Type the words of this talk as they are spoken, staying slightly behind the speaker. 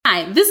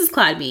Hi, this is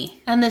Claude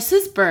B. And this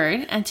is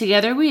Bird, and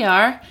together we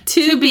are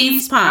Two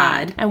Bees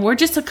Pod. And we're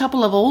just a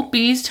couple of old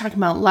bees talking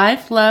about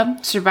life,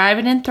 love,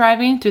 surviving and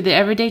thriving through the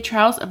everyday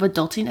trials of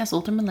adulting as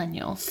older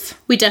millennials.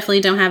 We definitely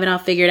don't have it all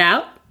figured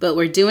out, but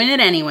we're doing it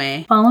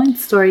anyway. Following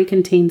story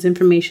contains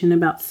information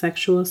about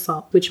sexual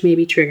assault, which may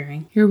be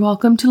triggering. You're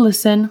welcome to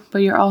listen,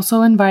 but you're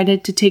also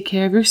invited to take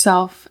care of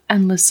yourself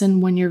and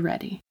listen when you're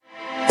ready.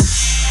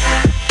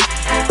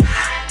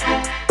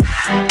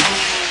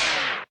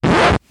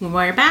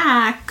 We're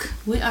back.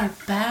 We are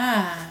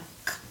back.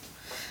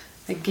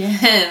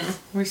 Again,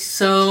 we're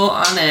so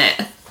on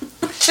it.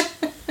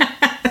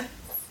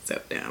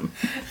 So dumb.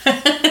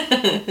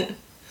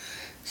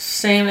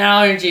 Same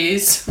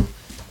allergies.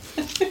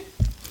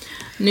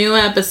 New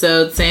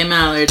episode, same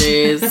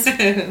allergies.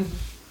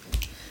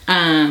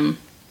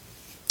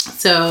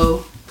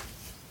 So,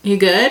 you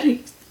good? You're,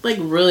 like,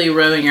 really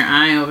rubbing your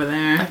eye over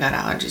there. I got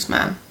allergies,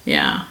 man.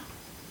 Yeah.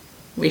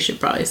 We should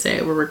probably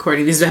say we're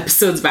recording these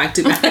episodes back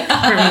to back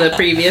from the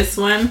previous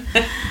one.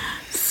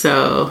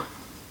 So,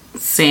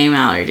 same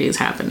allergies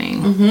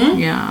happening. Mm-hmm.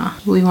 Yeah.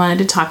 We wanted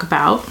to talk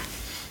about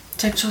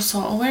Sexual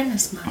Assault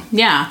Awareness Month.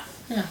 Yeah.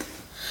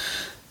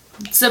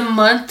 It's a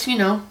month, you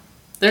know.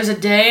 There's a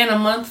day and a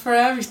month for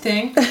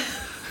everything.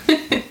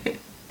 But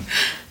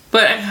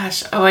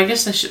gosh, I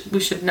guess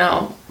we should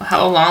know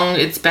how long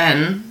it's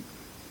been.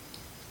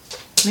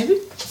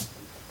 Maybe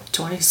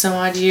 20 some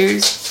odd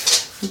years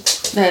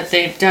that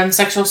they've done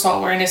Sexual Assault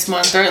Awareness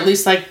Month, or at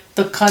least like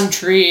the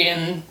country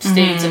and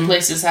states and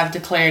places have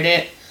declared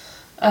it.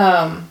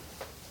 And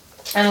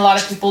a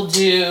lot of people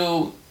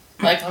do,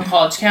 like on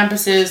college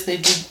campuses, they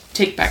do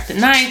Take Back the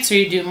Nights, or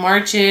you do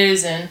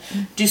marches and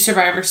do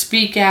survivor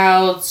speak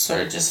outs,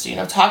 or just, you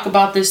know, talk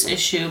about this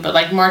issue, but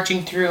like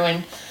marching through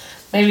and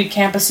maybe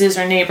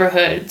campuses or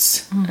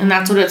neighborhoods. And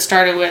that's what it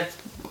started with.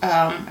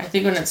 I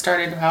think when it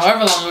started,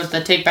 however long with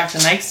the Take Back the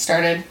Nights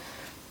started,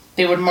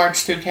 they would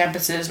march through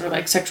campuses where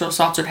like sexual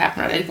assaults would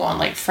happen, or they'd go on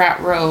like frat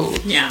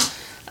road. Yeah.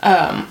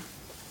 To,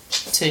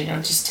 you know,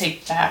 just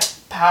take back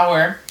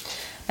power.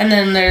 And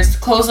then there's the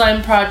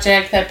Clothesline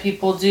Project that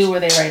people do where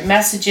they write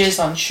messages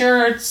on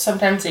shirts.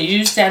 Sometimes they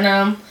use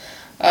denim,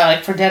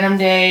 like for Denim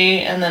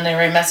Day, and then they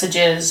write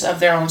messages of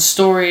their own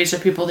stories or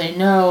people they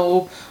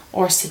know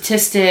or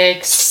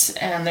statistics,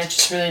 and they're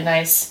just really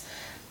nice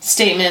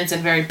statements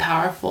and very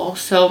powerful.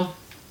 So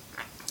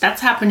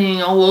that's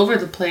happening all over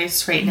the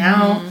place right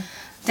now.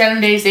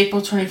 Denim Day is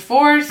April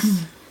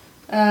 24th,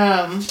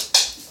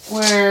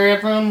 where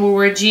everyone will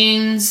wear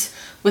jeans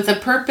with a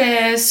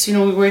purpose. You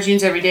know, we wear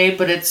jeans every day,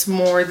 but it's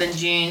more than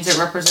jeans. It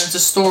represents a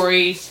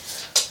story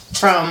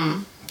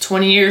from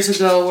 20 years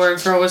ago where a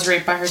girl was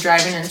raped by her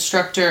driving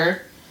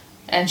instructor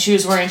and she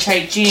was wearing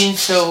tight jeans.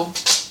 So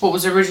what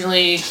was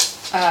originally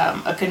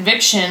a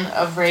conviction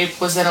of rape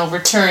was then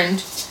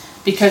overturned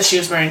because she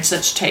was wearing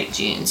such tight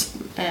jeans.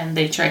 And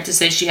they tried to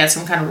say she had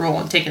some kind of role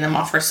in taking them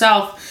off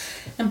herself,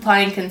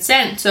 implying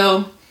consent.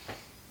 So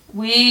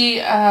we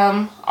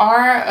are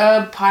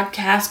a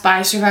podcast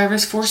by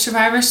survivors for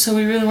survivors, so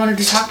we really wanted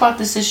to talk about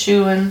this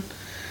issue, and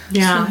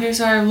so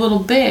here's our little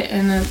bit.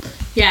 And then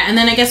and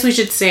then I guess we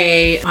should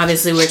say,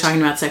 obviously we're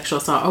talking about Sexual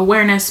Assault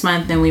Awareness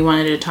Month, and we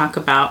wanted to talk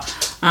about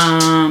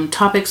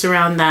topics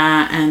around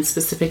that, and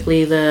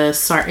specifically the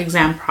SART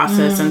exam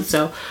process. And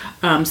so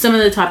some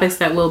of the topics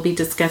that we'll be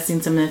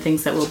discussing, some of the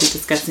things that we'll be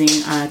discussing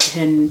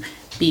can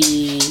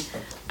be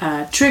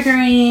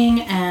triggering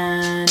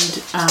and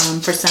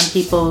for some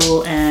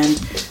people, and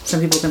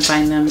some people can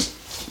find them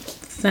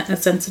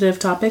sensitive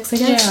topics, I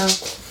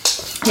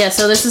guess. Yeah,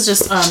 so this is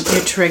just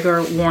your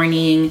trigger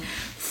warning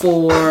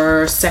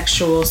for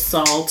sexual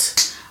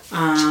assault,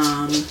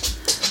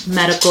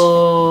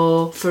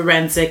 medical,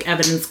 forensic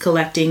evidence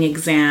collecting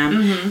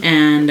exam,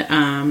 and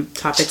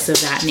topics of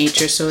that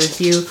nature. So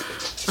if you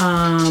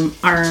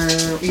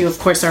you of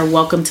course are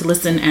welcome to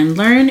listen and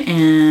learn,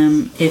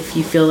 and if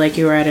you feel like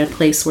you're at a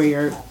place where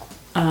you're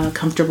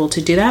comfortable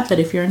to do that, but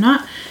if you're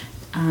not,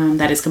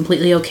 that is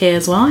completely okay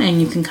as well,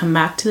 and you can come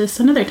back to this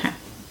another time.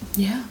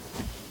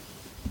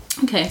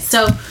 Okay,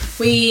 so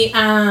we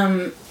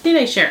did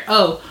I share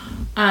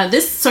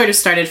this sort of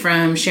started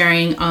from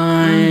sharing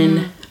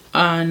on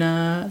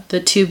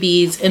the Two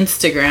Bees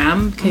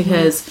Instagram,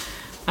 because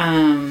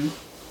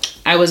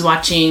I was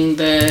watching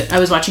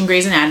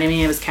Grey's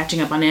Anatomy. I was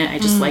catching up on it. I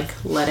just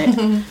let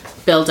it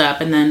build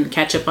up and then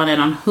catch up on it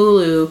on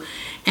Hulu.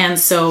 And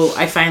so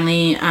I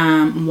finally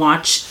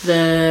watched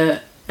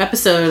the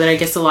episode that I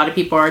guess a lot of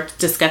people are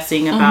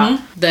discussing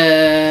about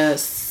the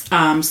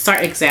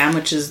SART exam,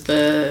 which is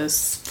the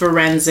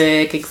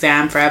forensic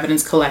exam for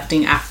evidence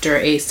collecting after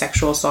a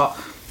sexual assault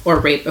or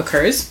rape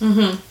occurs.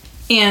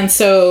 And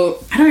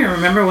so I don't even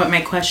remember what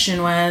my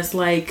question was.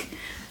 Like,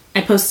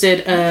 I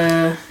posted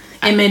a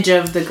image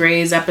of the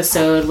Grey's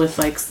episode with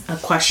like a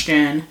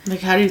question,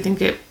 like, how do you think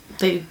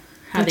they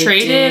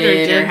portrayed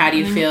it, or how do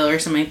you feel, or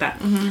something like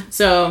that.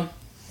 So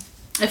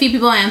a few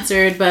people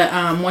answered, but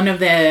one of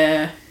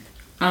the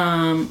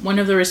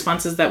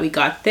responses that we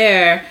got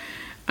there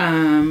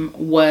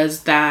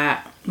was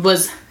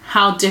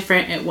how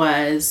different it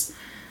was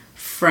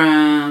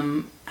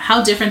from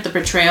how different the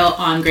portrayal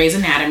on Grey's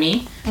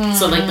Anatomy,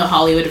 so like the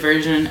Hollywood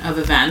version of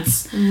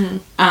events,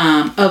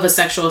 of a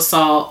sexual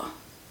assault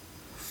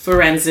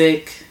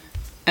forensic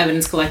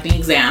evidence collecting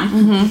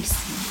exam,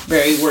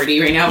 very wordy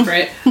right now for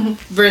it,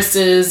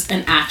 versus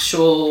an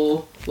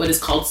actual, what is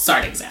called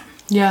SART exam.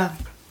 Yeah.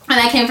 And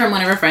that came from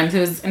one of our friends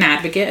who's an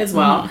advocate as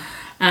well.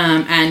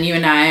 And you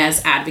and I,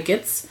 as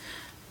advocates,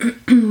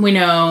 we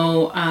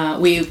know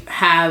we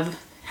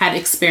have had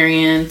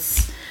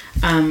experience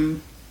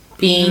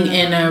being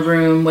in a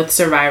room with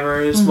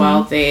survivors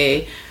while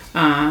they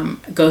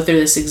go through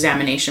this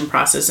examination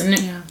process.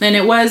 And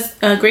it was,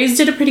 Grey's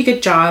did a pretty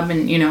good job,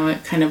 and, you know,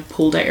 it kind of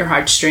pulled at your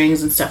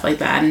heartstrings and stuff like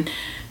that. And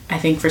I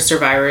think for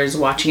survivors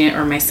watching it,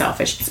 or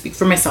myself, I should speak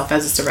for myself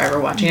as a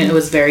survivor watching it, it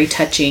was very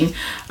touching.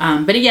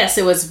 But yes,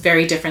 it was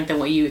very different than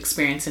what you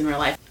experience in real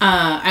life.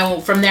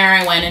 From there,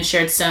 I went and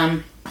shared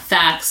some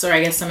facts, or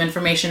I guess some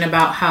information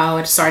about how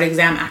a SART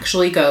exam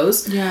actually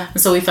goes. Yeah.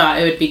 And so we thought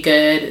it would be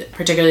good,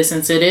 particularly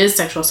since it is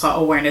Sexual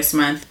Assault Awareness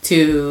Month,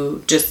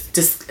 to just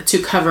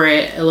to cover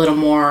it a little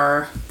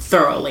more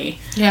thoroughly.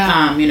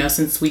 Yeah. You know,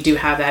 since we do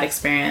have that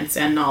experience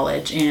and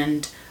knowledge,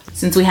 and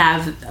since we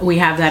have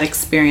that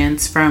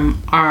experience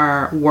from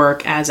our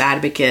work as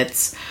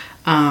advocates,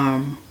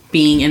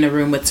 being in a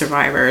room with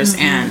survivors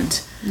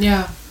and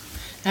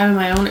having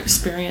my own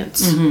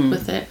experience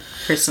with it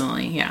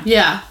personally.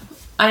 Yeah,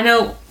 I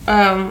know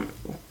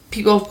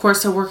people, of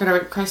course, that work at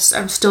a crisis.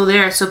 I'm still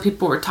there, so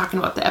people were talking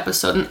about the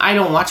episode, and I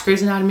don't watch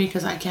Grey's Anatomy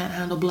because I can't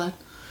handle blood,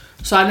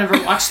 so I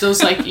never watch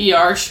those like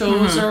ER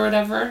shows or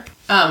whatever.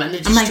 And it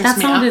just I'm like, that's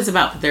me all out. it is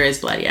about, but there is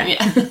blood.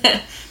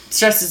 Yeah.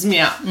 Stresses me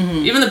out.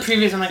 Even the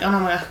previous, I'm like, oh no,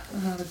 my God, I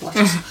don't have to watch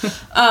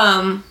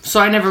this. So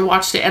I never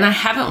watched it, and I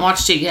haven't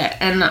watched it yet,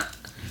 and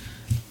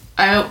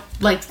I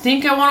like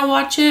think I want to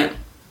watch it,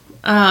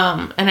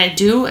 and I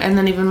do, and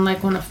then even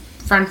like when a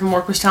friend from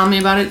work was telling me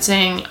about it,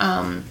 saying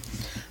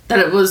that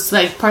it was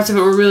like parts of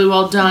it were really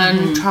well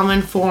done, trauma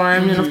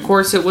informed, and of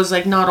course it was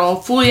like not all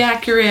fully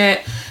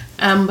accurate,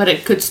 but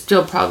it could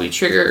still probably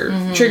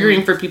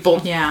triggering for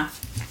people. Yeah.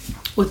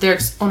 With their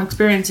own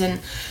experience. And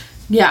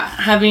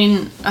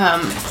having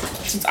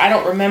since I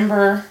don't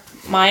remember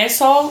my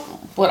assault,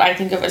 what I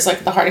think of as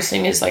like the hardest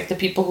thing is like the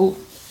people who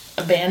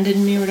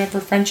abandoned me or whatever,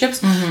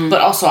 friendships,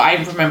 but also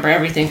I remember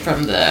everything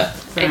from the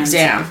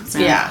exam.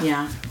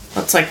 Yeah,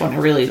 that's like when I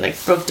really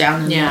like broke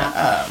down in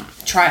the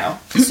trial.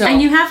 So,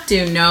 and you have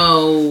to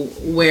know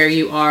where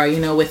you are, you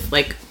know, with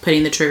like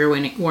putting the trigger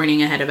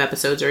warning ahead of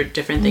episodes or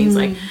different things.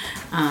 Like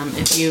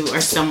if you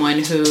are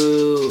someone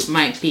who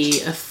might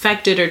be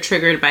affected or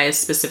triggered by a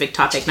specific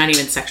topic, not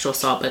even sexual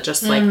assault, but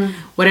just like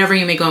whatever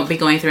you may be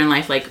going through in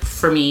life. Like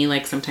for me,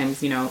 like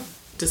sometimes, you know,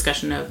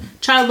 discussion of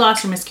child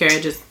loss or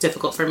miscarriage is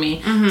difficult for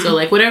me. So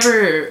like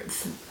whatever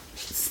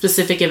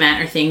specific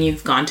event or thing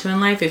you've gone to in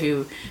life, if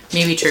you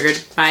may be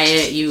triggered by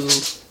it, you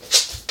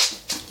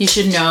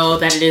should know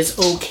that it is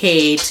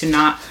okay to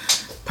not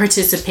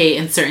participate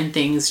in certain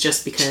things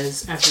just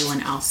because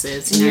everyone else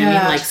is. You know what I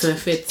mean? Like, so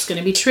if it's going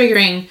to be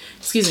triggering,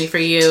 for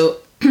you,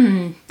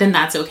 then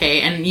that's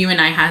okay. And you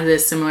and I had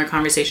this similar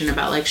conversation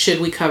about like,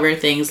 should we cover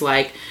things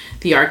like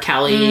the R.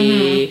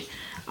 Kelly,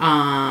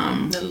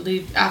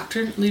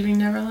 after Leaving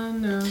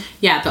Neverland? Or?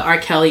 Yeah, the R.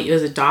 Kelly, it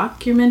was a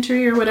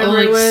documentary or whatever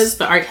it was.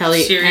 The R.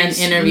 Kelly and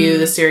interview,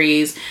 the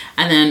series.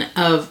 And then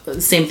of the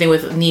same thing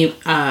with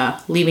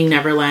Leaving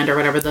Neverland or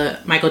whatever the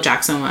Michael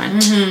Jackson one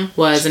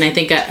was. And I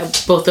think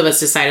both of us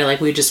decided like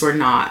we just were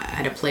not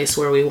at a place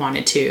where we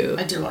wanted to.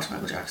 I did watch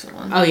Michael Jackson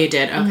one. Oh, you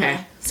did?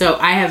 Okay. So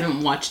I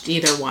haven't watched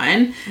either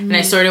one. And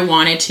I sort of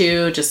wanted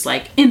to just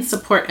like in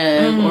support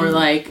of or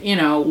like, you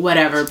know,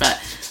 whatever.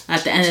 But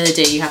at the end of the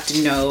day, you have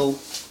to know,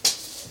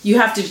 you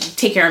have to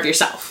take care of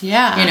yourself.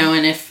 Yeah. You know,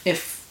 and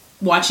if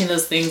watching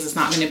those things is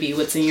not going to be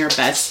what's in your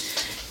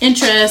best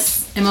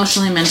interest,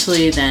 emotionally,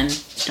 mentally, then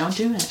don't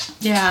do it.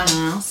 Yeah. You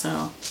know,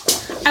 so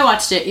I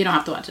watched it. You don't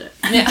have to watch it.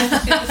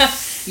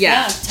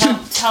 Yeah.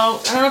 Tell.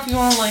 I don't know if you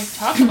want to like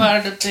talk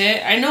about it a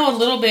bit. I know a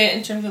little bit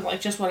in terms of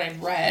like just what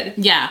I've read.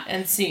 Yeah.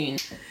 And seen.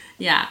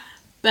 Yeah.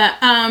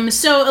 But,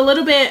 so a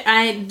little bit,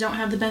 I don't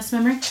have the best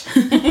memory.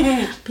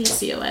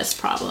 PCOS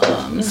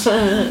problems.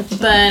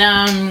 But,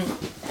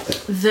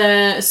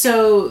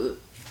 so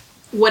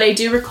what I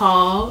do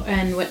recall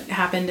and what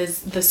happened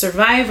is the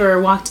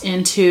survivor walked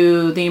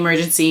into the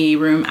emergency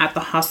room at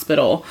the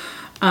hospital.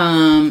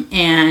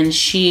 And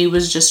she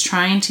was just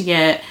trying to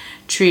get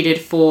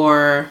treated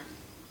for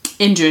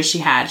injuries she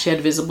had. She had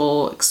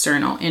visible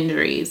external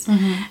injuries.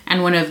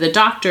 And one of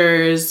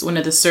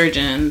the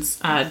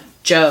surgeons,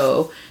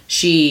 Joe,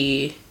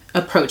 she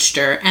approached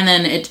her, and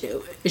then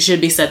it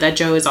should be said that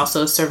Joe is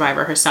also a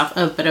survivor herself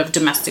of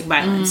domestic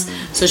violence.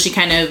 So she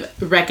kind of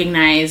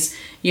recognized,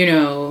 you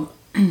know,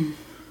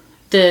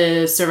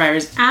 the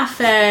survivor's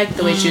affect,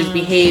 the way she was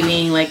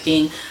behaving, like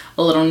being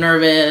a little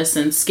nervous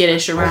and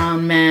skittish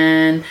around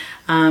men,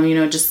 you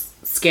know,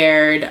 just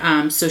scared.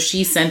 So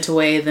she sent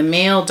away the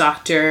male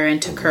doctor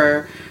and took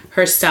her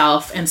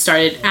herself and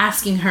started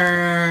asking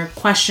her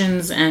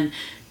questions and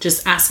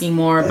just asking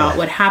more about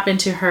what happened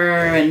to her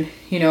and,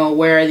 you know,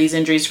 where are these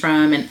injuries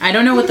from. And I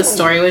don't know what the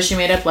story was she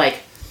made up,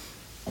 like,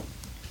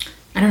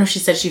 I don't know if she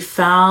said she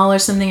fell or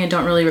something, I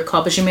don't really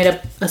recall, but she made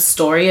up a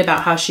story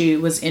about how she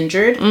was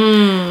injured.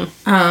 And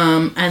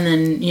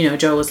then, you know,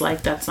 Joe was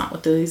like, that's not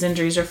what these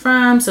injuries are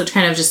from. So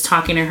kind of just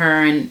talking to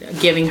her and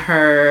making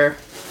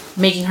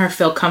her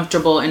feel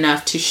comfortable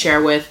enough to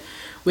share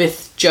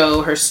with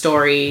Joe her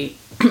story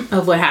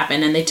of what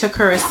happened. And they took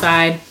her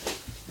aside,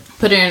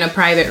 put her in a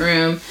private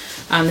room.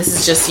 This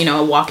is just, you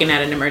know, a walk-in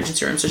at an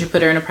emergency room. So she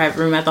put her in a private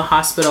room at the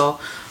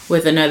hospital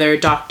with another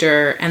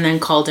doctor, and then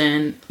called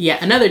in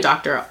yet another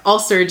doctor, all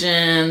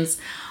surgeons,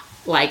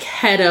 like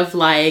head of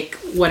like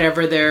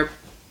whatever their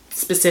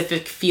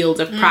specific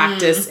field of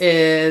practice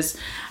is.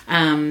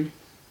 And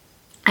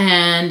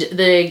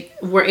they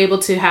were able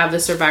to have the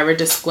survivor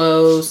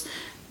disclose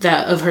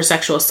that of her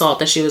sexual assault,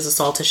 that she was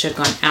assaulted, she had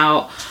gone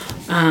out.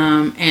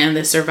 And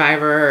the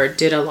survivor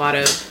did a lot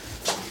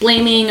of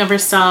blaming of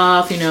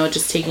herself, you know,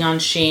 just taking on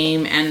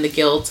shame and the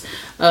guilt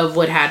of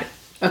what had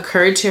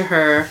occurred to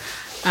her.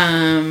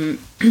 And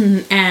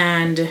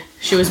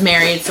she was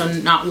married, so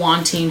not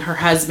wanting her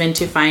husband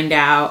to find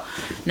out,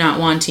 not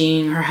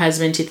wanting her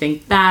husband to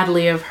think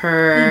badly of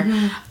her,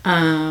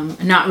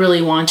 not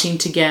really wanting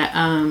to get,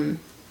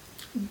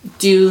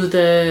 do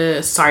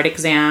the SART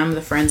exam,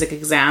 the forensic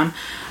exam,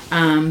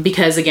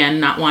 because again,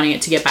 not wanting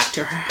it to get back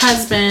to her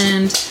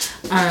husband.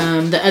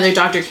 The other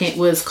doctor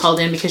was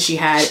called in because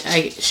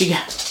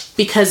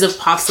because of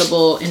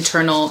possible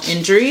internal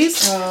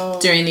injuries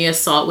during the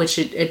assault, which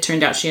it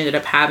turned out she ended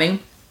up having.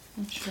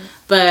 Sure.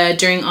 But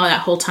during all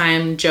that whole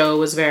time, Joe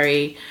was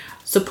very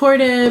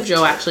supportive.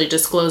 Joe actually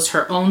disclosed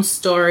her own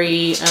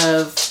story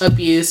of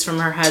abuse from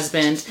her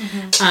husband.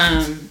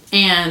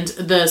 And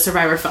the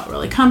survivor felt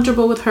really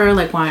comfortable with her,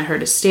 like wanted her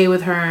to stay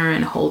with her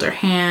and hold her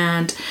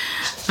hand.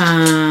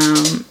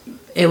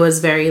 It was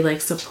very like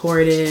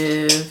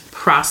supportive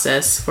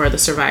process for the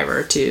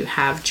survivor to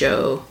have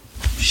Joe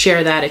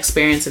share that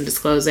experience and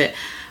disclose it.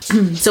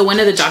 So one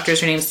of the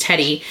doctors, her name's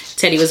Teddy.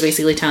 Teddy was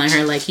basically telling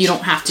her, like, you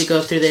don't have to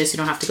go through this. You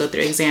don't have to go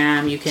through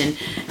exam. You can,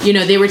 you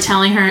know, they were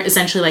telling her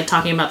essentially like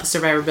talking about the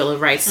Survivor Bill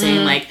of Rights,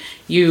 saying like,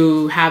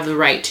 you have the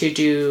right to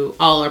do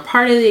all or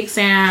part of the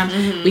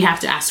exam. We have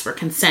to ask for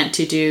consent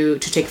to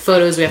take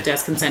photos. We have to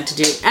ask consent to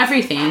do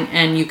everything,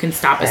 and you can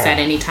stop us at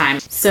any time.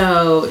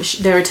 So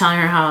they were telling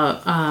her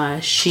how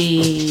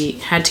she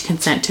had to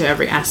consent to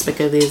every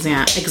aspect of the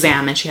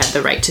exam, and she had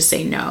the right to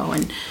say no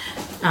and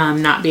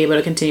not be able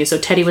to continue. So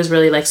Teddy was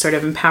really like sort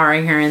of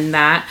empowering her in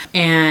that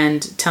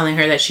and telling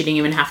her that she didn't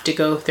even have to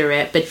go through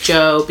it. But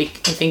Joe, I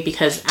think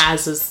because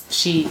as a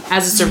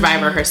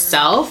survivor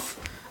herself,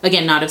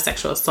 again, not of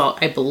sexual assault,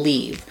 I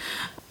believe,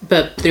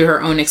 but through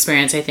her own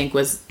experience, I think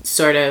was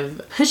sort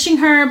of pushing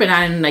her, but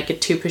not in like a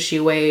too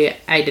pushy way,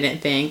 I didn't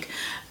think,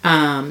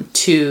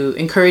 to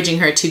encouraging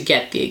her to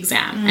get the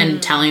exam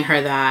and telling her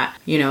that,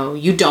 you know,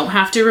 you don't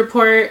have to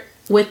report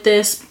with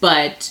this,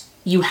 but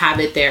you have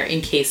it there in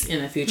case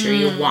in the future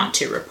you want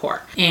to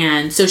report.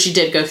 And so she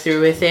did go through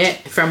with it.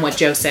 From what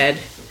Joe said,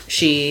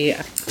 she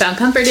found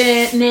comfort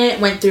in it,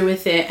 went through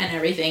with it and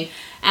everything.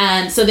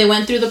 And so they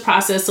went through the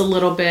process a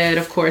little bit,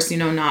 of course, you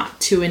know, not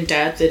too in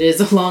depth. It is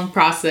a long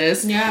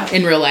process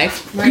in real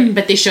life. Right.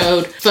 But they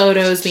showed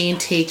photos being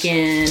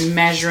taken,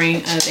 measuring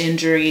of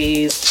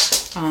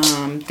injuries.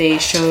 They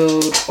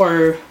showed,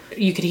 or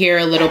you could hear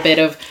a little bit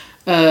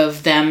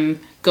of them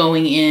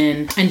going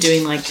in and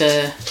doing like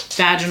the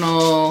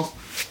vaginal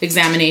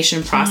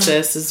examination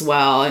process as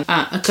well, and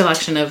a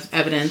collection of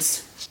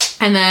evidence.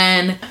 And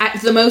then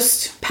the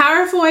most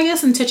powerful, I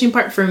guess, and touching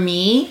part for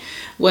me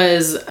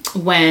was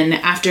when,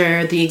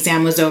 after the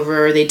exam was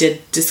over, they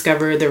did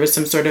discover there was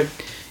some sort of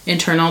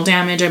internal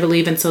damage, I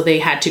believe, and so they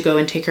had to go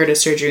and take her to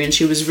surgery. And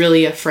she was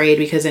really afraid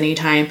because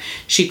anytime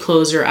she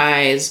closed her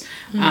eyes,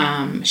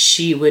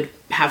 she would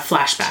have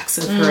flashbacks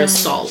of her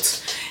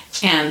assault.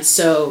 And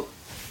so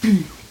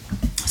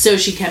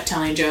she kept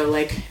telling Joe,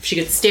 like, if she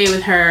could stay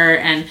with her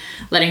and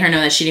letting her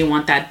know that she didn't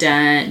want that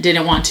done,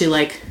 didn't want to,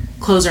 like,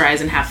 close her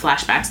eyes and have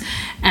flashbacks.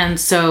 And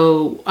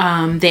so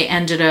they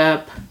ended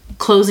up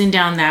closing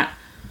down that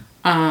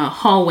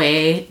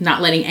hallway,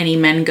 not letting any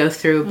men go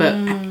through, but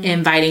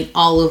inviting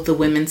all of the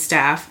women's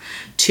staff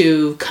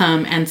to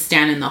come and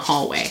stand in the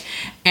hallway.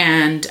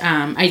 And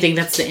I think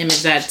that's the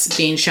image that's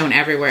being shown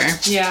everywhere.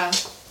 Yeah.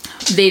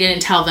 They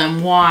didn't tell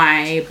them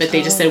why, but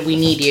they just said, we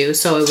need you.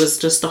 So it was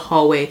just a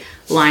hallway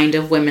lined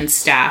of women's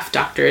staff,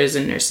 doctors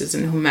and nurses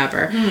and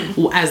whomever,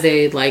 as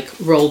they like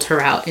rolled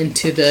her out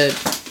into the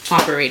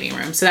operating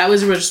room. So that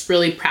was just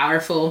really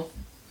powerful.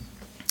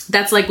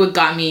 That's like what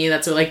got me.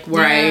 That's like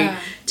where I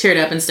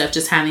teared up and stuff,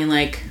 just having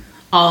like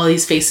all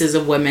these faces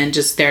of women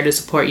just there to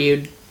support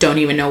you. Don't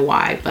even know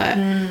why, but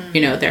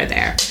you know, they're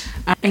there.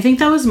 I think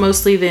that was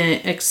mostly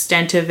the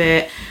extent of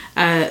it.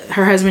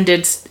 Her husband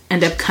did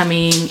end up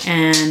coming,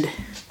 and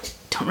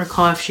don't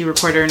recall if she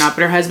reported or not,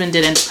 but her husband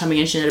did end up coming,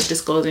 and she ended up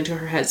disclosing to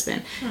her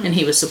husband, and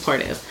he was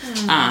supportive.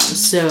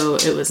 So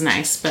it was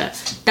nice, but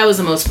that was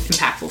the most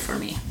impactful for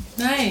me.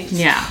 Nice.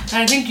 Yeah.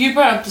 And I think you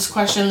brought up this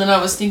question, then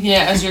I was thinking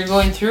as you're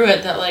going through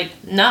it that, like,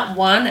 not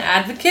one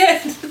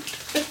advocate.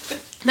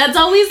 That's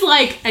always,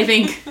 like, I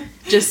think,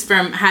 just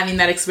from having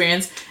that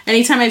experience,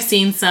 anytime I've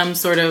seen some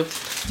sort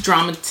of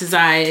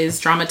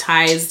dramatized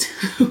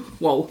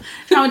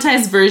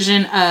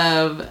version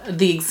of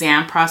the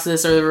exam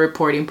process or the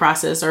reporting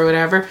process or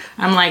whatever,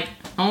 I'm like,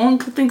 no one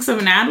could think of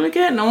an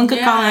advocate? No one could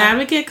call an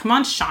advocate? Come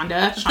on,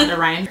 Shonda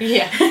Rhimes.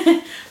 Yeah.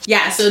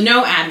 Yeah, so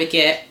no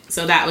advocate.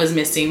 So that was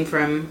missing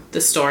from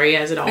the story,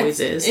 as it always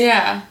is.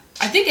 Yeah.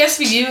 I think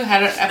SVU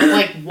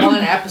had one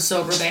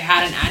episode where they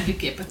had an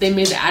advocate, but they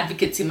made the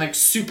advocate seem like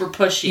super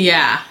pushy.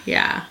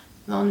 Yeah.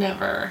 They'll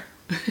never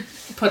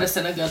put us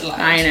in a good light.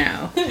 I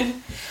know.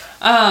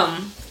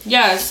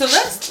 Yeah, so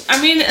that's, I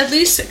mean, at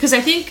least, because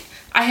I think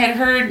I had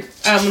heard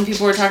when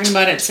people were talking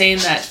about it saying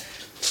that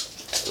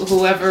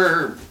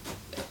whoever,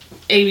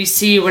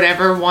 ABC,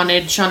 whatever,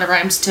 wanted Shonda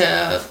Rhimes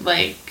to,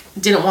 like,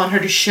 didn't want her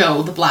to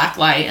show the black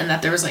light and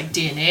that there was, like,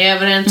 DNA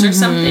evidence or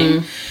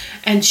something.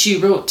 And she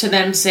wrote to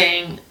them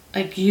saying,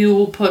 like, you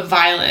will put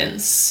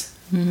violence,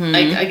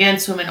 like,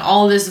 against women.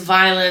 All this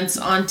violence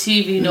on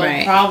TV, no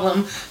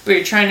problem.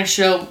 But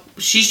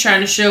she's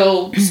trying to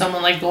show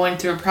someone, like, going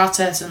through a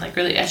process and, like,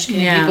 really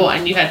educating people,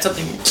 and you had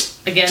something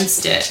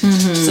against it.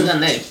 So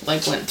then they,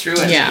 like, went through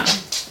it. Yeah.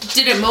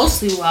 Did it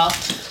mostly well.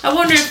 I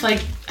wonder if,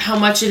 like, how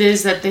much it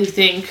is that they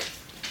think,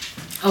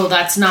 oh,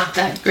 that's not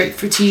that great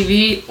for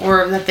TV,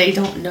 or that they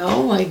don't know.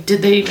 Like,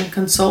 did they even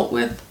consult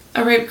with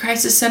a rape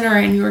crisis center or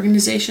any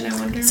organization, I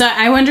wonder? So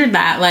I wondered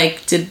that,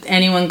 like, did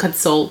anyone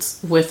consult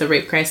with the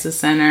rape crisis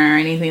center or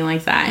anything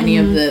like that? Any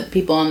of the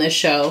people on this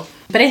show?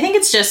 But I think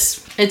it's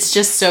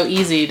just so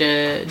easy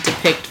to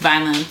depict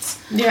violence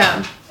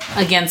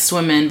against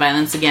women,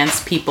 violence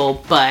against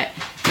people, but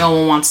no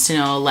one wants to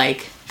know,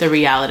 like, the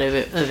reality of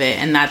it.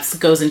 And that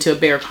goes into a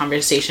bigger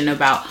conversation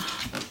about,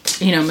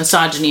 you know,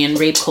 misogyny and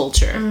rape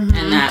culture,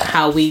 and that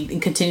how we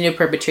continue to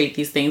perpetrate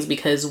these things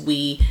because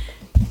we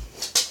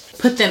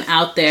put them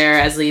out there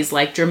as these,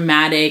 like,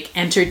 dramatic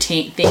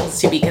things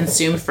to be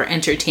consumed for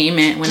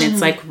entertainment when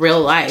it's, like,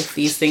 real life.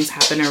 These things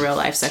happen in real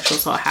life. Sexual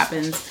assault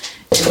happens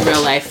in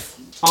real life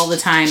all the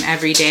time,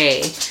 every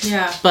day.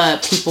 Yeah.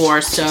 But people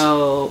are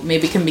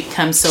can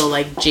become so,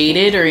 like,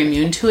 jaded or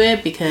immune to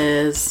it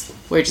because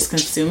we're just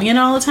consuming it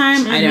all the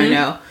time. I don't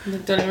know. They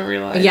don't even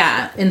realize.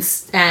 Yeah.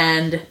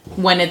 And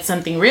when it's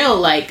something real,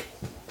 like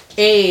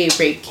a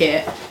rape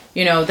kit,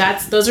 you know,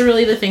 those are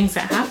really the things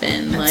that happen.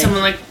 And like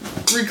someone, like,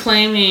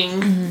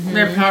 reclaiming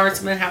their power to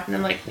something happened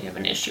and, like, you have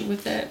an issue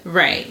with it.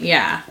 Right,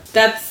 yeah.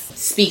 That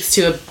speaks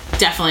to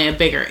definitely a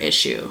bigger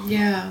issue.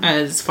 Yeah.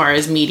 As far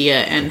as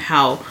media and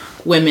how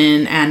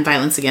women and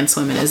violence against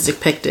women is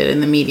depicted in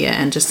the media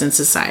and just in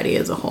society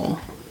as a whole.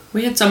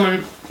 We had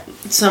some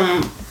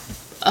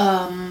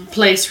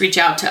place reach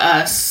out to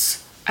us.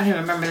 I don't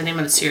even remember the name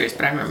of the series,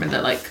 but I remember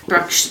the, like,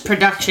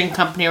 production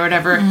company or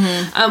whatever.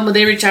 When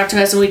they reached out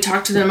to us and we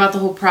talked to them about the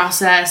whole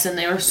process, and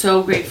they were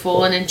so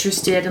grateful and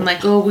interested and,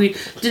 like, oh, we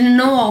didn't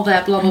know all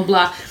that, blah, blah,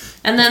 blah.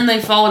 And then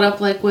they followed up,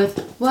 like,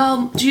 with,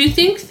 well, do you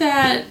think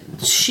that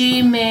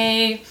she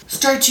may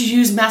start to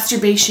use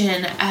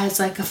masturbation as,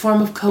 like, a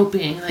form of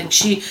coping? Like,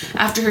 she,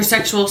 after her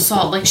sexual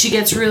assault, like, she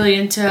gets really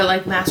into,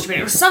 like,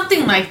 masturbating or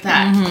something like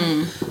that.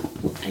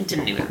 I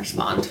didn't even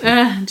respond.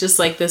 Just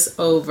like this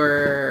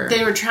over...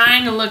 They were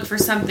trying to look for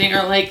something,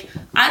 or, like,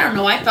 I don't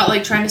know, I felt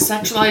like trying to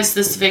sexualize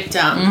this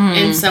victim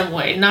in some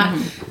way. Not,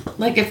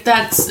 like,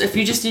 if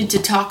you just need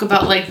to talk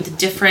about, like, the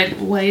different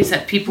ways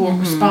that people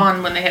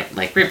respond when they have,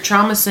 like, rape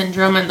trauma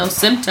syndrome and those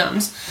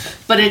symptoms.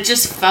 But it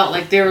just felt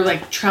like they were,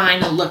 like,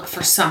 trying to look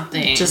for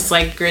something. Just,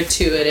 like,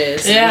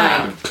 gratuitous.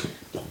 Yeah. And,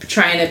 like,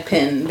 trying to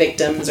pin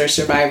victims or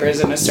survivors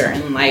in a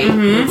certain light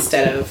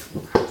instead of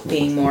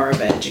being more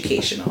of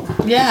educational.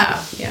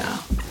 Yeah. Yeah.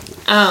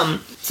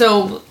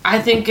 So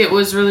I think it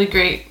was really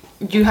great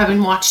you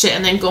having watched it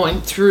and then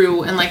going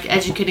through and, like,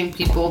 educating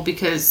people,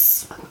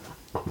 because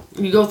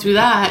you go through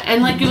that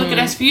and, like, you look at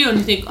SVU and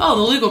you think, oh,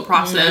 the legal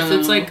process,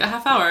 it's like a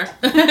half hour.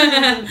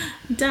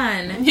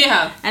 Done.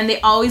 Yeah. And they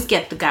always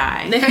get the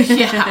guy.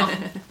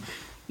 Yeah.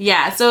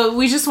 Yeah, so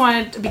we just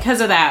wanted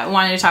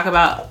to talk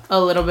about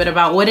a little bit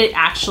about what it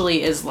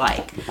actually is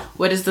like.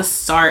 What is the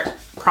SART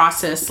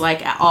process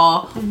like at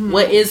all?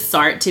 What is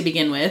SART to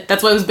begin with?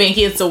 That's why I was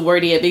making it so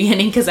wordy at the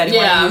beginning, because I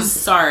didn't want to use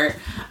SART.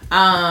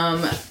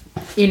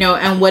 You know,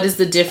 and what is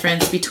the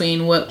difference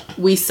between what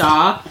we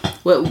saw,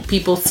 what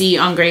people see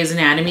on Grey's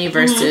Anatomy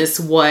versus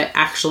what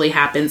actually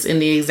happens in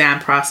the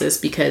exam process,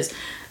 because,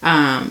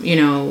 you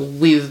know,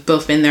 we've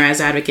both been there as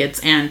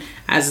advocates and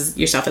as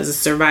yourself as a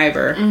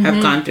survivor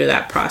have gone through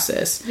that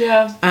process.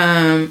 Yeah.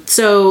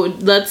 So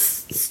let's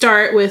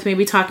start with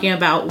maybe talking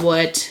about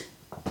what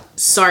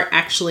SART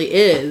actually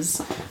is.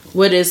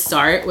 What is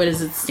SART? What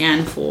does it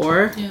stand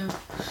for? Yeah.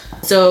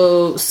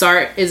 So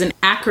SART is an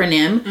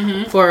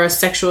acronym for a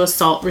sexual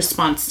assault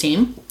response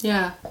team.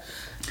 Yeah.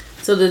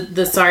 So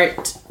the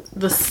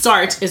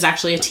SART is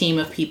actually a team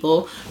of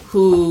people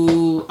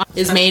who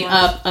is made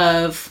up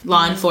of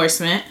law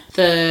enforcement,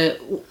 the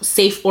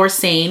SAFE or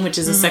SANE, which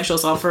is a sexual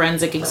assault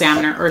forensic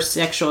examiner, or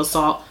sexual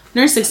assault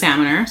nurse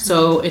examiner,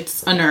 so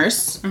it's a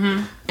nurse,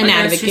 an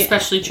advocate, who's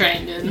specially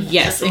trained in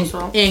sexual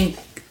assault. in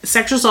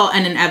sexual assault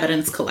and in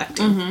evidence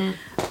collecting,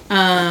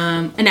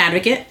 an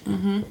advocate,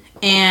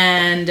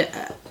 and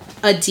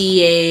a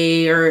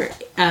DA or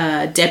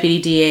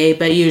deputy DA,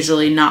 but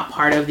usually not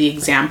part of the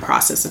exam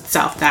process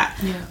itself. That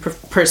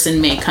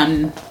person may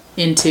come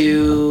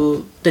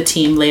into the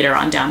team later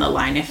on down the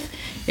line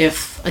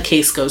if a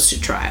case goes to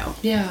trial.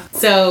 Yeah.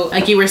 So,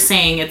 like you were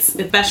saying, it's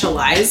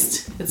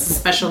specialized. It's a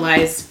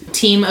specialized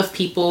team of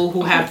people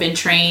who have been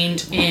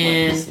trained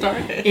in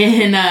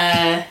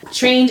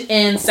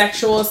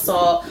sexual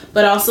assault,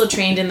 but also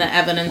trained in the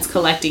evidence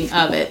collecting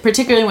of it,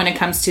 particularly when it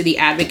comes to the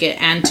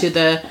advocate and to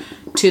the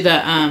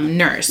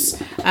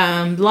nurse.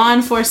 Law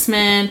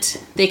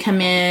enforcement, they come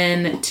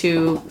in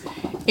to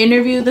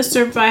interview the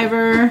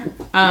survivor,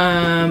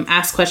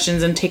 ask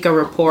questions and take a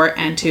report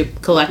and to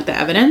collect the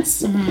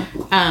evidence.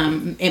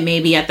 It may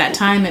be at that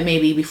time, it may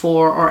be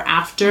before or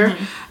after,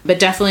 but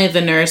definitely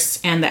the nurse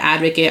and the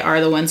advocate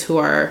are the ones who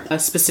are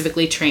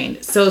specifically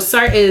trained. So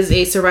SART is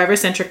a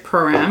survivor-centric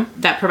program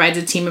that provides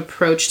a team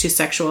approach to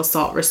sexual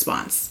assault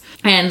response.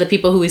 And the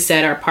people who we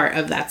said are part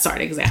of that SART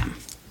exam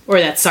or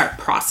that SART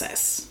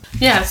process.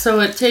 Yeah,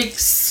 so it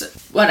takes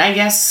what I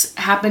guess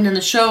happened in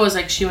the show is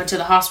like she went to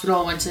the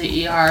hospital, went to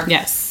the ER.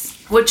 Yes.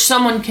 Which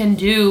someone can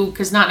do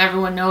because not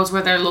everyone knows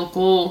where their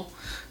local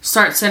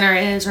SART center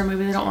is, or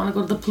maybe they don't want to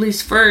go to the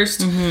police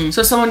first.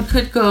 So someone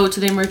could go to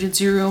the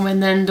emergency room,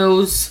 and then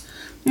those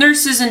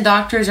nurses and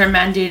doctors are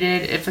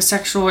mandated if a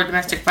sexual or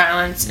domestic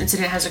violence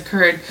incident has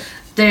occurred,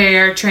 they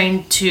are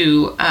trained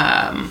to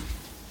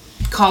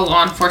call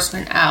law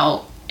enforcement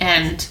out.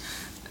 And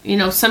you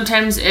know,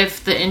 sometimes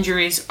if the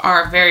injuries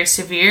are very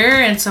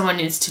severe and someone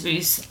needs to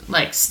be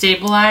like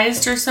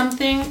stabilized or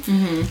something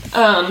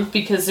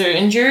because they're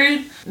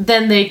injured,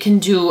 then they can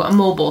do a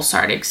mobile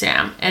SART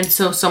exam. And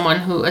so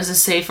someone who is a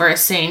safe or a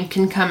sane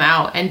can come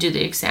out and do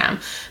the exam.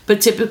 But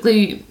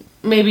typically,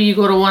 maybe you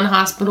go to one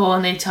hospital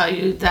and they tell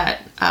you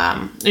that,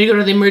 you go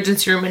to the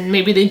emergency room and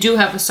maybe they do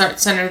have a SART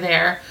center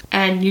there.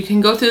 And you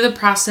can go through the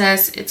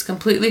process. It's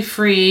completely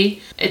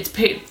free. It's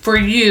paid for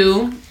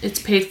you.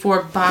 It's paid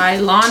for by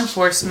law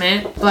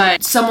enforcement.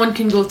 But someone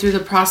can go through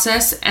the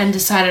process and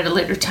decide at a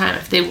later time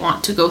if they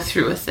want to go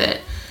through with it.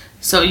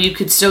 So you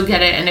could still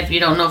get it. And if you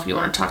don't know if you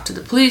want to talk to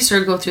the police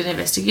or go through the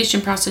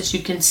investigation process,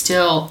 you can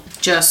still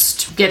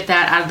just get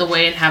that out of the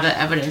way and have the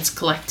evidence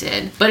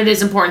collected. But it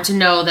is important to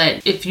know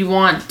that if you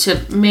want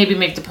to maybe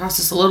make the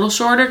process a little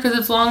shorter because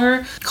it's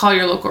longer, call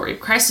your local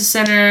rape crisis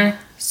center.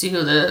 See who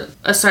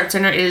a SART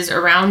center is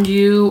around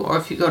you, or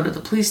if you go to the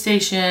police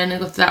station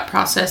and go through that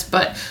process.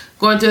 But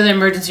going through the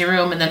emergency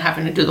room and then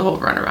having to do the whole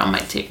runaround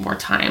might take more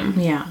time.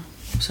 Yeah.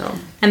 So.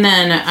 And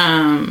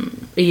then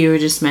you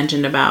just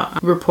mentioned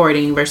about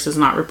reporting versus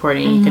not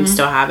reporting. You can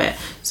still have it.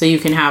 So you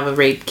can have a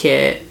rape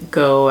kit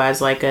go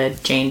as like a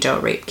Jane Doe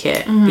rape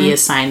kit, be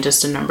assigned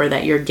just a number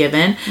that you're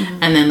given.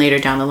 And then later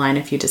down the line,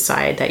 if you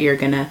decide that you're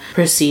going to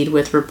proceed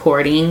with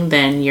reporting,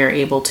 then you're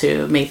able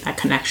to make that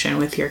connection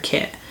with your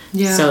kit.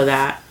 Yeah. So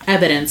that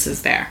evidence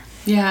is there.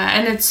 Yeah,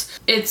 and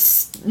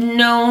it's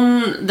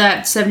known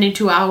that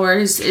 72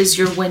 hours is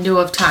your window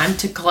of time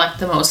to collect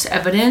the most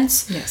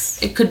evidence.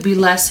 Yes. It could be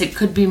less, it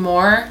could be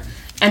more,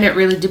 and it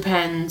really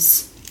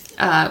depends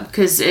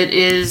because it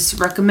is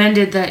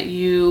recommended that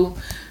you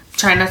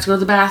try not to go to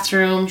the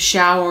bathroom,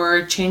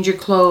 shower, change your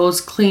clothes,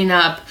 clean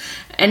up,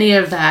 any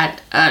of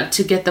that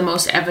to get the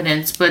most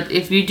evidence. But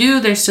if you do,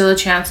 there's still a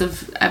chance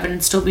of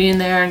evidence still being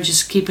there and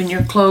just keeping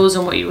your clothes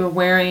and what you were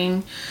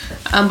wearing.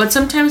 But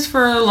sometimes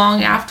for a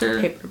long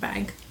after... Paper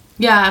bag.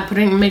 Yeah,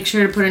 make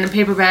sure to put it in a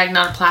paper bag,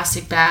 not a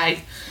plastic bag.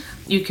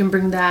 You can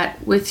bring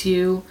that with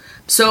you.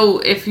 So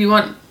if you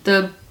want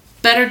the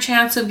better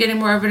chance of getting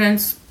more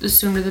evidence, the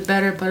sooner the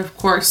better. But of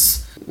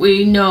course,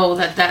 we know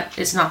that that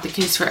is not the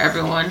case for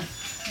everyone.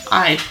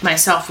 I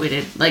myself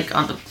waited like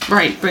on the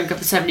right brink of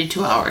the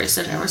 72 hours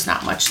and there was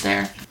not much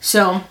there.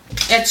 So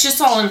it's just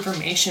all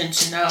information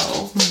to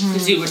know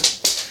because you would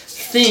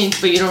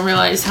think, but you don't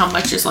realize how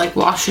much is like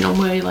washing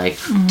away like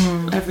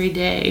every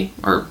day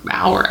or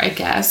hour, I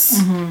guess.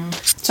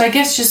 So I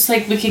guess just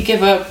like we could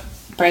give a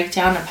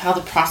breakdown of how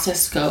the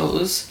process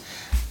goes.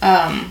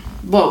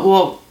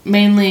 Well,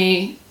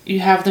 mainly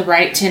you have the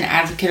right to an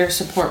advocate or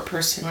support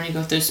person when you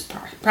go through this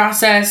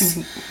process.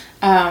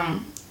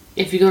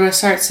 If you go to a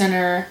SART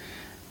center,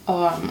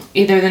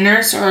 either the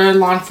nurse or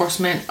law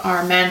enforcement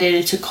are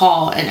mandated to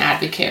call an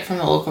advocate from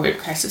the local rape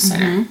crisis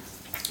center.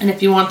 And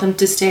if you want them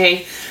to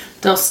stay,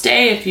 they'll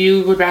stay. If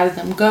you would rather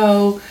them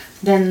go,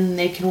 then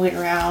they can wait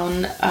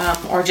around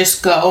or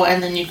just go,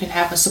 and then you can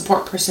have a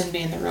support person be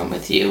in the room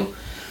with you.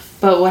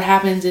 But what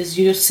happens is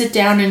you'll sit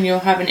down and you'll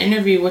have an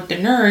interview with the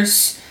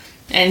nurse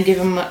and give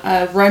them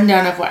a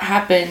rundown of what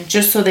happened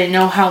just so they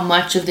know how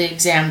much of the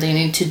exam they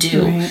need to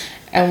do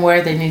and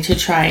where they need to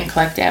try and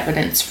collect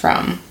evidence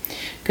from.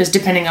 Because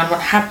depending on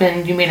what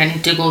happened, you may not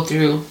need to go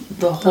through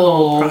the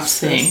whole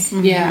process.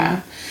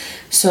 Yeah.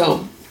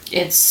 So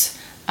it's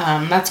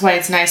that's why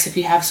it's nice if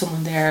you have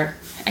someone there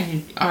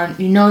and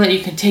you know that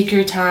you can take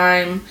your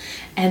time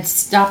and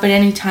stop at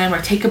any time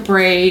or take a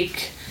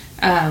break,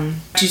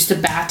 use the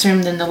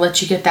bathroom, then they'll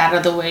let you get that out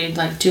of the way,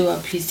 like do a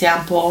pee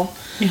sample.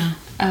 Yeah.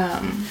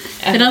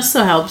 And It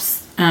also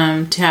helps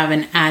to have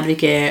an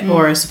advocate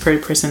or a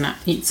support person.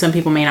 Some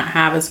people may not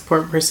have a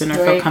support person or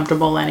feel Right.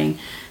 comfortable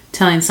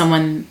telling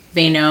someone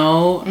they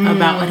know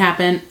about what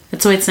happened.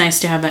 So it's nice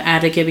to have an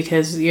advocate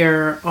because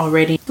you're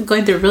already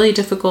going through a really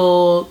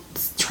difficult,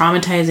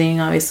 traumatizing,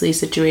 obviously,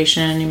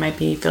 situation. You might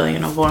be feeling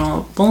in a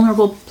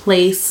vulnerable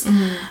place.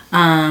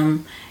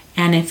 And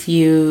if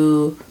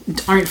you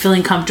aren't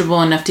feeling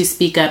comfortable enough to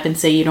speak up and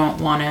say you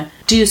don't want to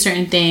do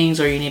certain things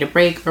or you need a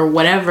break or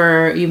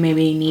whatever you may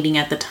be needing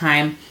at the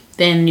time,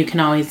 then you can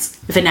always,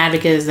 if an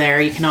advocate is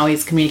there, you can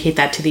always communicate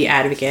that to the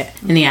advocate,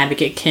 and the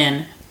advocate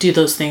can do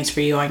those things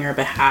for you on your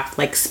behalf,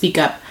 like speak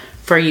up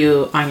for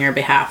you on your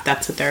behalf.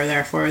 That's what they're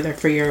there for. They're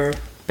for your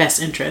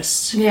best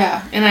interest.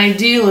 yeah, and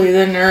ideally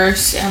the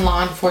nurse and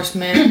law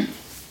enforcement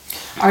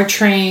are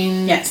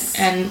trained, Yes.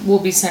 and will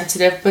be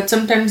sensitive, but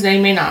sometimes they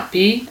may not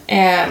be,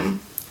 and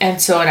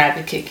so an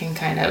advocate can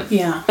kind of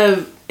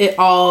It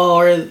all,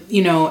 or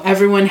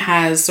everyone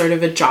has sort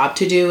of a job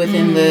to do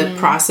within the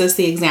process,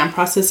 the exam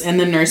process, and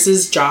the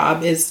nurse's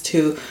job is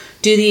to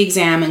do the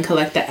exam and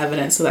collect the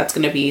evidence. So that's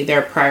going to be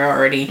their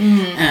priority.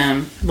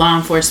 Law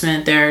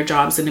enforcement, their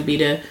job is going to be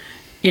to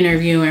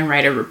interview and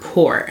write a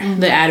report.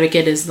 The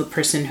advocate is the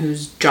person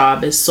whose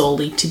job is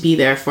solely to be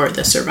there for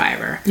the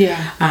survivor.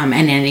 Yeah. And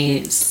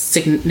any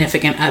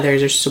significant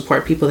others or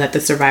support people that the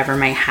survivor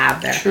might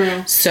have there.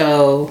 True.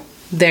 So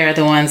they're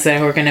the ones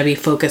that are going to be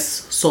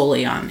focused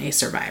solely on a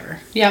survivor.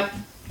 Yep.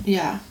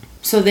 Yeah.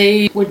 So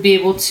they would be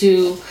able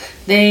to,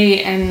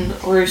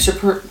 or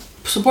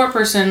support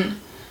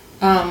person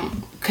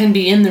can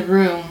be in the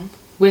room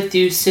with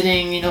you,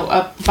 sitting,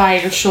 up by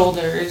your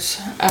shoulders,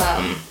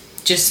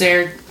 just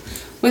there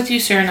with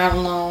you, so you're not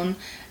alone.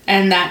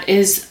 And that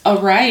is a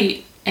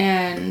right.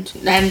 And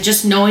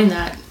just knowing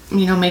that,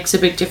 makes a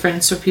big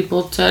difference for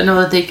people to know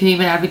that they can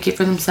even advocate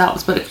for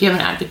themselves. But if you have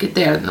an advocate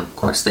there, then of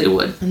course they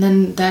would. And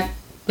then that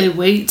they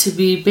wait to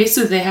be,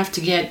 basically they have to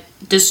get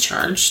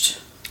discharged.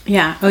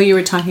 Yeah. Oh, you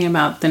were talking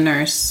about the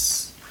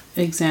nurse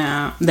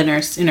exam, the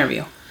nurse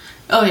interview.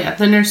 Oh yeah,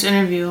 the nurse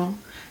interview.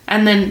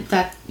 And then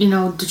that,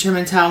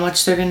 determines how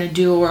much they're going to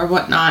do or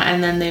whatnot.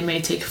 And then they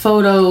may take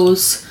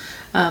photos.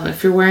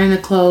 If you're wearing the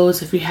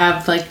clothes, if you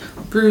have like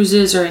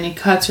bruises or any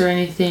cuts or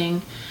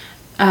anything.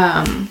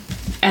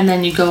 And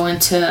then you go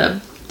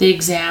into the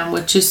exam,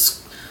 which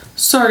is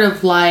sort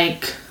of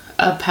like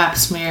a pap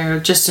smear,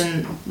 just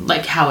in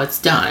like how it's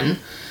done.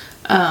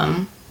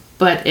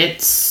 But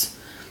it's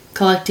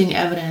collecting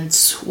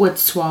evidence with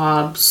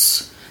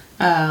swabs.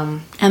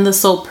 And the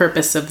sole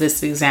purpose of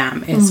this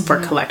exam is for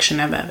collection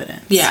of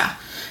evidence. Yeah.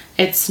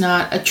 It's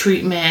not a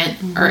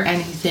treatment or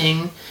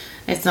anything.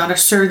 It's not a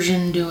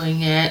surgeon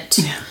doing it.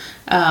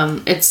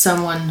 It's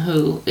someone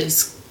who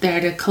is there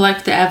to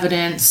collect the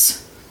evidence,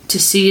 to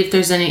see if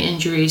there's any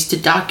injuries, to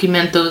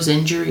document those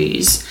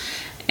injuries,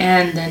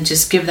 and then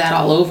just give that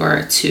all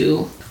over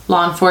to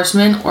law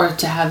enforcement, or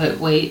to have it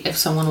wait if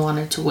someone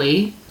wanted to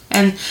wait.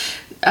 And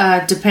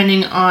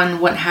depending on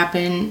what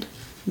happened,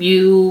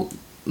 you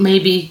may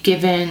be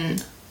given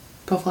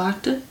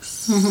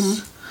prophylactics,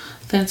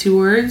 fancy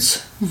words,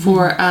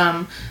 for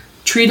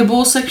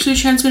treatable sexually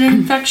transmitted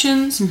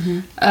infections,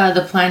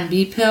 the Plan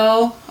B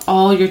pill,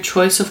 all your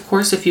choice, of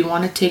course, if you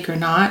want to take or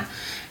not.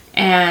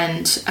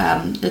 And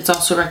it's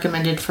also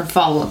recommended for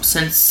follow-up,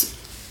 since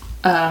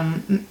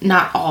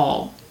not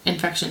all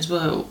infections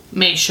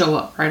may show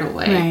up right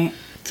away. Right.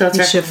 So it's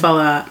You should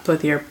follow up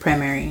with your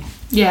primary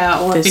or if you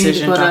need to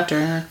physician, go doctor,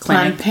 to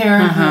clinic. Planned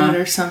Parenthood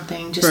or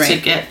something, just to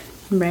Right. get,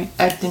 Right.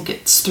 I think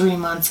it's 3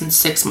 months and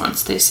 6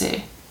 months, they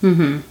say,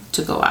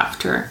 to go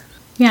after.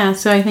 Yeah,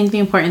 so I think the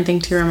important thing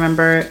to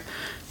remember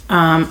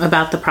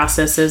about the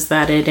process is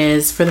that it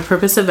is for the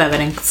purpose of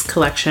evidence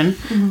collection.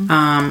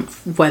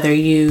 Whether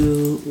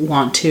you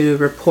want to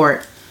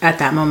report at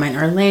that moment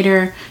or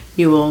later,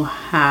 you will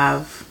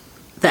have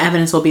the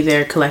evidence will be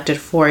there collected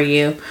for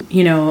you.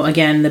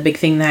 Again, the big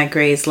thing that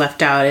Gray's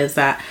left out is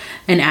that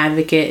an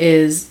advocate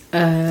is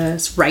a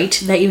right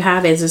that you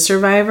have as a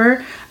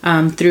survivor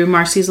through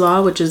Marcy's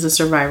Law, which is the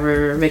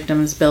Survivor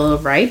Victims Bill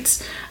of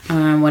Rights.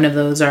 One of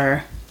those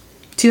are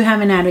to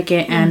have an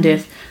advocate, and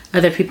if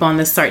other people on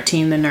the SART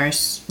team, the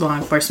nurse, law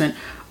enforcement,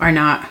 are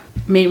not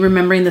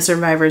remembering the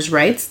survivor's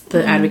rights,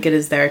 the advocate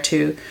is there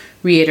to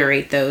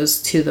reiterate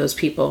those to those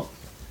people.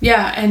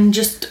 Yeah, and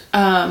just,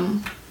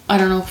 I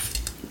don't know if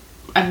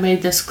I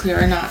made this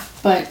clear or not,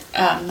 but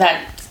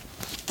that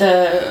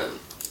the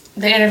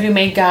interview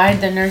may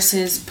guide the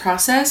nurse's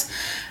process,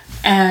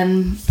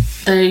 and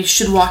they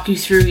should walk you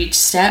through each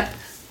step,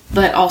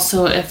 but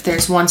also if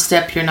there's one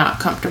step you're not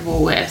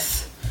comfortable with,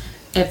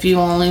 if you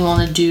only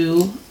want to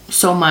do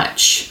so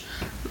much,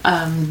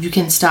 you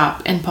can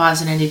stop and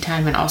pause at any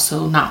time and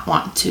also not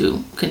want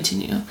to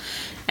continue.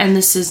 And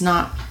this is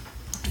not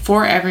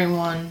for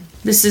everyone.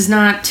 It's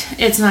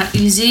not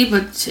easy,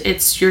 but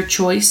it's your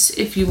choice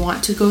if you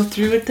want to go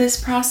through with this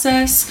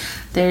process.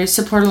 There's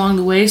support along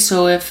the way,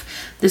 so if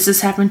this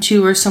has happened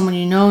to, or someone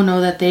you know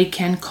that they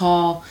can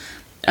call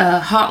a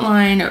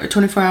hotline, or a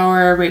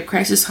 24-hour rape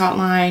crisis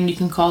hotline. You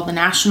can call the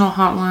national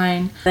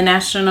hotline. The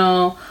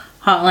national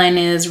hotline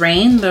is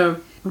RAIN,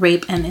 the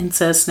Rape and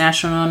Incest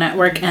National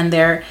Network, and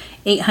their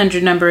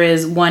 800 number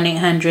is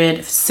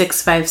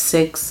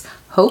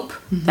 1-800-656-HOPE.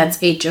 That's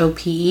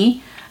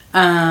HOPE.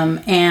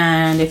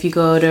 And if you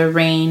go to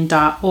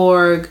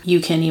rain.org,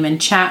 you can even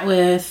chat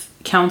with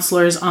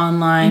counselors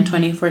online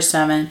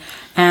 24/7.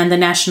 And the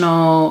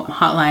national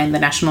hotline, the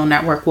national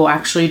network, will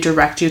actually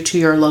direct you to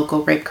your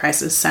local rape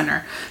crisis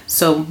center.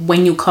 So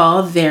when you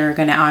call, they're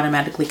going to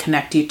automatically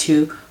connect you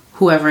to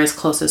whoever is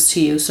closest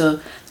to you. So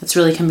that's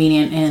really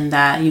convenient in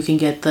that you can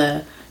get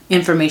the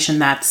information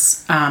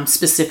that's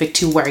specific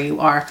to where you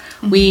are.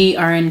 We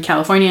are in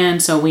California,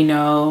 and so we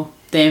know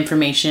the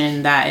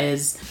information that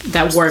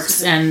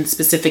works and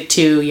specific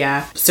to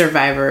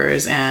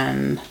survivors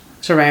and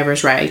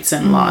survivors' rights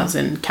and laws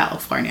in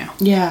California.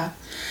 Yeah.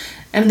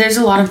 And there's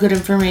a lot of good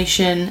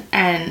information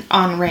and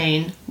on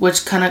RAIN,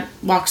 which kind of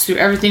walks through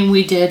everything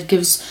we did,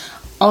 gives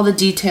all the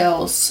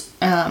details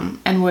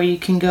and where you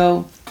can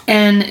go,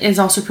 and is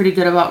also pretty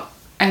good about,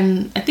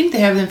 and I think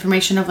they have the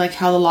information of like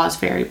how the laws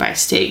vary by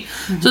state.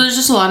 So there's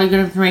just a lot of good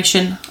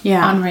information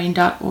on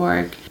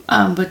rain.org.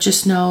 But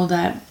just know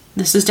that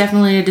this is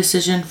definitely a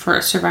decision for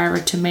a survivor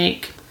to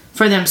make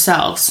for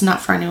themselves, not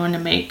for anyone to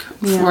make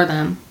for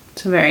them.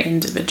 It's a very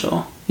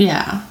individual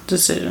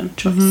decision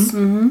choice.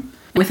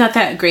 We thought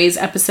that Gray's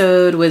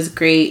episode was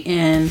great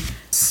in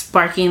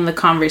sparking the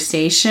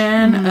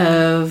conversation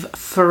of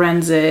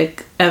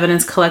forensic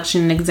evidence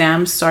collection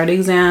exams, SART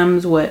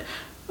exams, what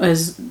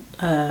was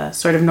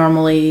sort of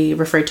normally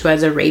referred to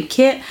as a rape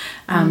kit.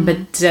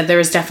 But there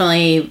was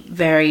definitely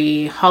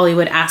very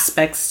Hollywood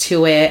aspects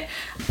to it.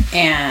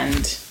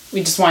 And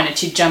we just wanted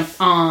to jump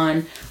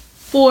on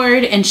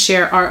board and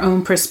share our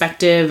own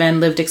perspective and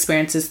lived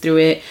experiences through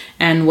it,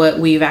 and what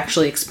we've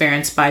actually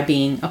experienced by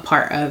being a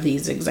part of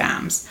these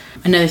exams.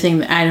 Another thing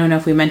that I don't know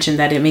if we mentioned,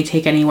 that it may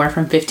take anywhere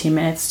from 15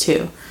 minutes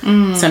to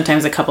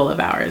sometimes a couple of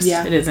hours.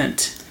 It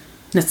isn't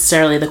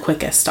necessarily the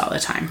quickest all the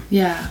time.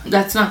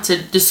 That's not to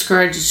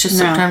discourage, it's just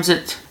sometimes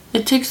it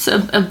takes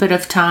a bit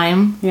of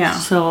time.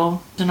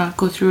 So to not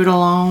go through it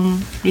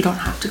alone. You don't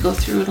have to go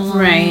through it alone.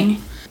 Right.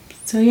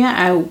 So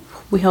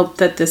we hope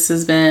that this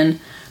has been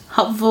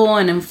helpful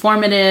and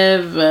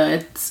informative.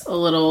 It's a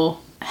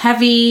little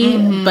heavy,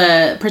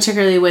 but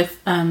particularly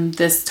with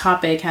this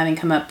topic having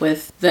come up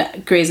with the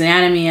Grey's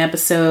Anatomy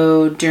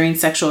episode during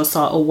Sexual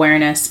Assault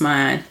Awareness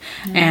Month.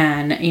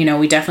 And,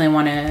 we definitely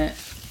want to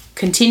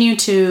continue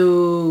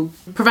to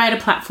provide a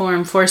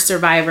platform for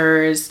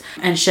survivors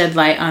and shed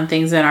light on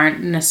things that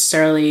aren't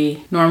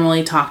necessarily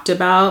normally talked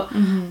about.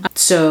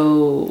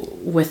 So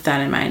with that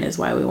in mind is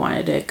why we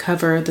wanted to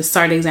cover the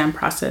SART exam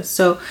process.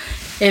 So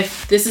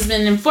if this has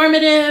been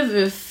informative,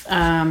 if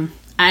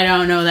I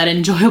don't know that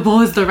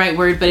enjoyable is the right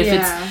word, but if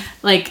it's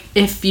like,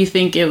 if you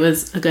think it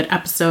was a good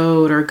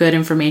episode or good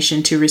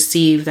information to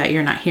receive that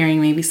you're not hearing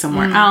maybe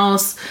somewhere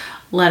else,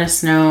 let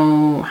us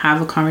know,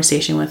 have a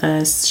conversation with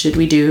us. Should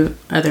we do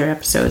other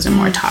episodes and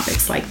more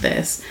topics like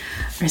this?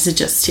 Or is it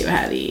just too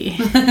heavy?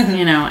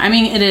 I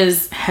mean, it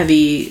is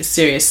heavy,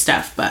 serious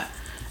stuff, but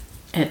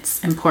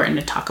it's important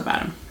to talk about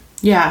them.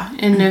 Yeah,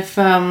 and if,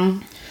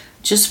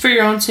 just for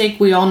your own sake,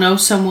 we all know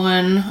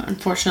someone,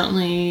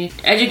 unfortunately,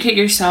 educate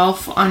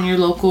yourself on your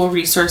local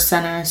resource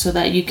center so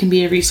that you can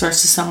be a resource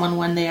to someone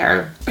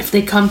if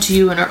they come to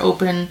you and are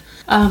open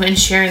and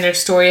sharing their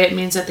story, it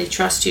means that they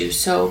trust you.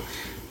 So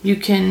you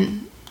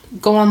can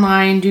go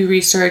online, do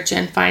research,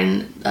 and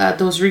find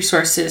those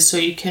resources so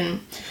you can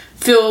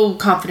feel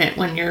confident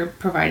when you're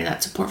providing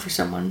that support for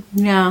someone.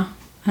 Yeah.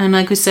 And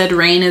like we said,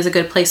 RAIN is a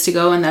good place to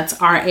go, and that's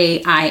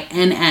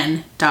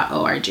RAINN.org.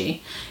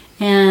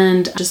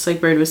 And just like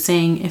Bird was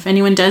saying, if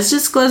anyone does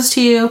disclose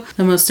to you,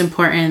 the most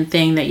important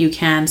thing that you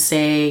can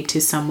say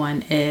to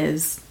someone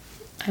is,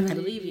 I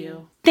believe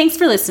you. Thanks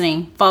for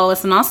listening. Follow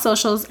us on all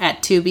socials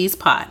at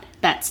 2BsPod.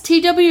 That's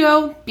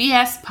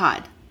TWOBS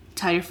Pod.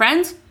 Tell your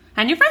friends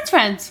and your friends'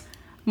 friends.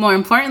 More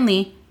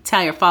importantly,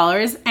 tell your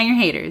followers and your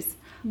haters.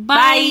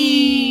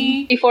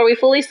 Bye! Before we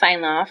fully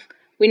sign off,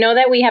 we know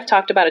that we have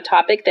talked about a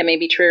topic that may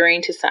be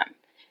triggering to some.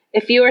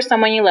 If you or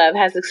someone you love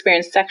has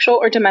experienced sexual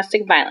or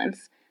domestic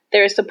violence,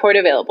 there is support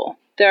available.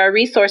 There are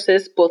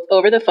resources both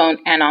over the phone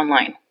and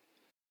online.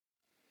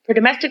 For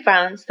domestic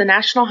violence, the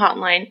national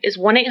hotline is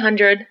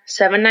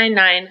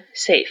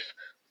 1-800-799-SAFE,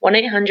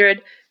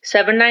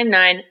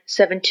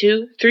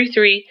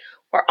 1-800-799-7233,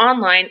 or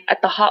online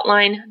at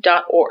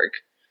thehotline.org.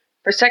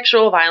 For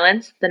sexual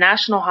violence, the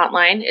national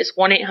hotline is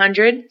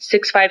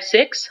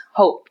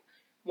 1-800-656-HOPE,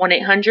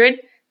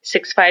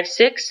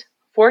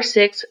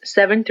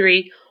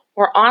 1-800-656-4673,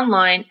 or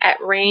online at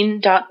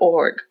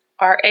rain.org,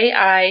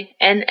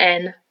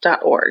 RAINN.org.